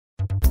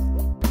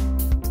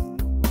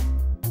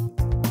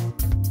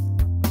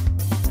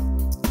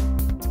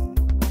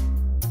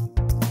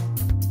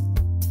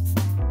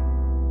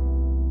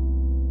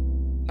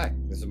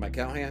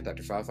Callahan,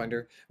 Dr.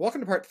 FileFinder.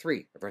 Welcome to part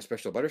 3 of our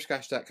special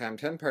Butterscotch.com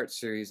 10-part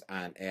series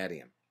on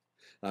Adium.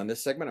 Now in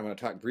this segment, I'm going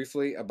to talk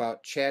briefly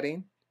about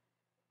chatting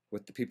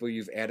with the people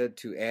you've added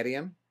to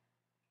Adium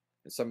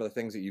and some of the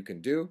things that you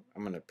can do.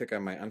 I'm going to pick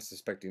on my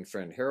unsuspecting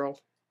friend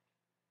Harold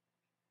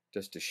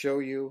just to show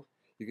you.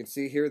 You can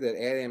see here that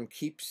Adium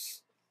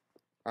keeps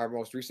our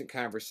most recent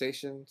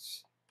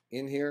conversations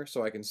in here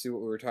so I can see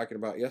what we were talking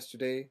about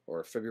yesterday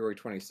or February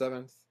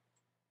 27th.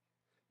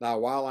 Now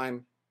while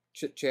I'm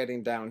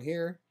chit-chatting down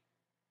here,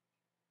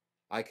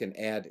 I can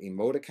add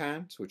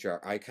emoticons, which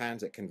are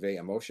icons that convey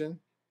emotion.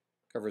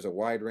 Covers a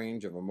wide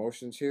range of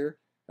emotions here.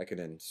 I can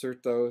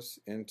insert those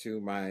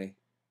into my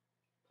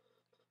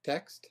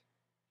text.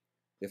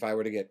 If I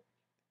were to get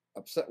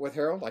upset with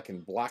Harold, I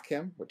can block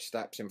him, which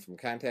stops him from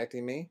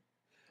contacting me.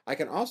 I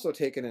can also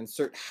take and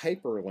insert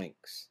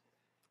hyperlinks.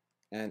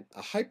 And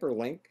a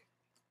hyperlink,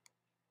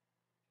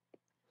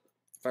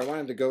 if I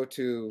wanted to go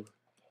to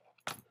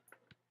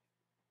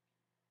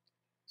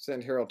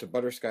send Harold to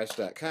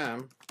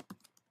butterscotch.com,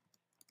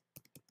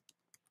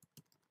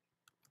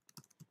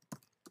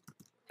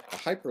 a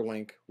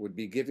hyperlink would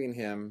be giving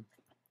him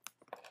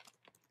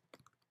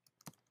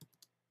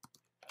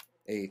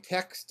a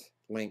text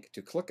link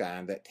to click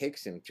on that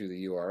takes him to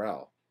the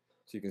URL.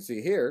 So you can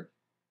see here,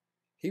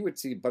 he would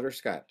see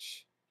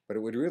butterscotch, but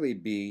it would really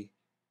be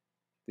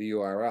the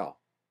URL.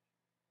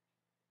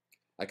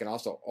 I can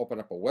also open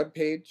up a web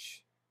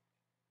page.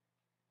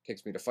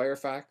 Takes me to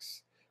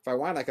Firefox. If I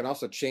want, I can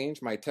also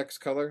change my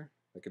text color.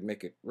 I could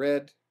make it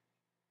red,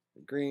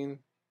 green,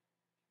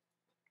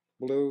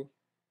 blue,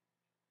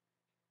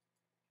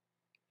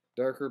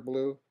 darker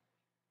blue,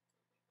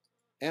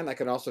 and I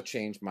can also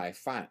change my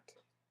font.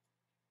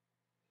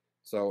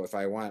 So if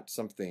I want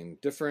something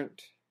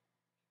different,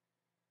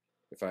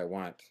 if I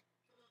want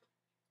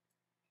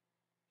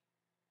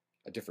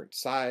a different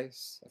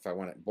size, if I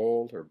want it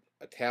bold or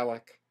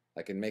italic,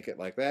 I can make it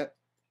like that,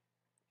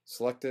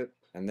 select it,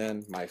 and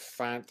then my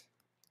font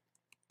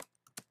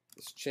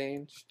is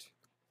changed.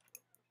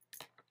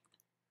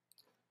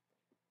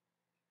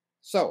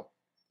 So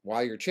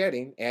while you're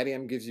chatting,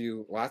 Adium gives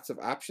you lots of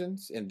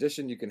options. In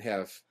addition, you can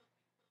have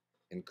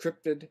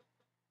encrypted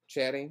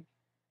chatting.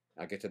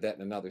 I'll get to that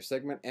in another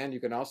segment. And you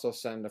can also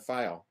send a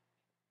file,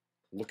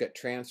 look at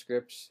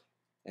transcripts,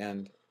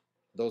 and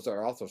those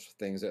are also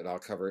things that I'll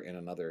cover in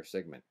another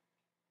segment.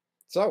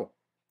 So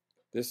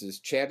this is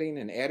chatting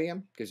in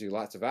Adium, gives you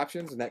lots of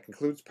options, and that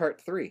concludes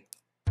part 3.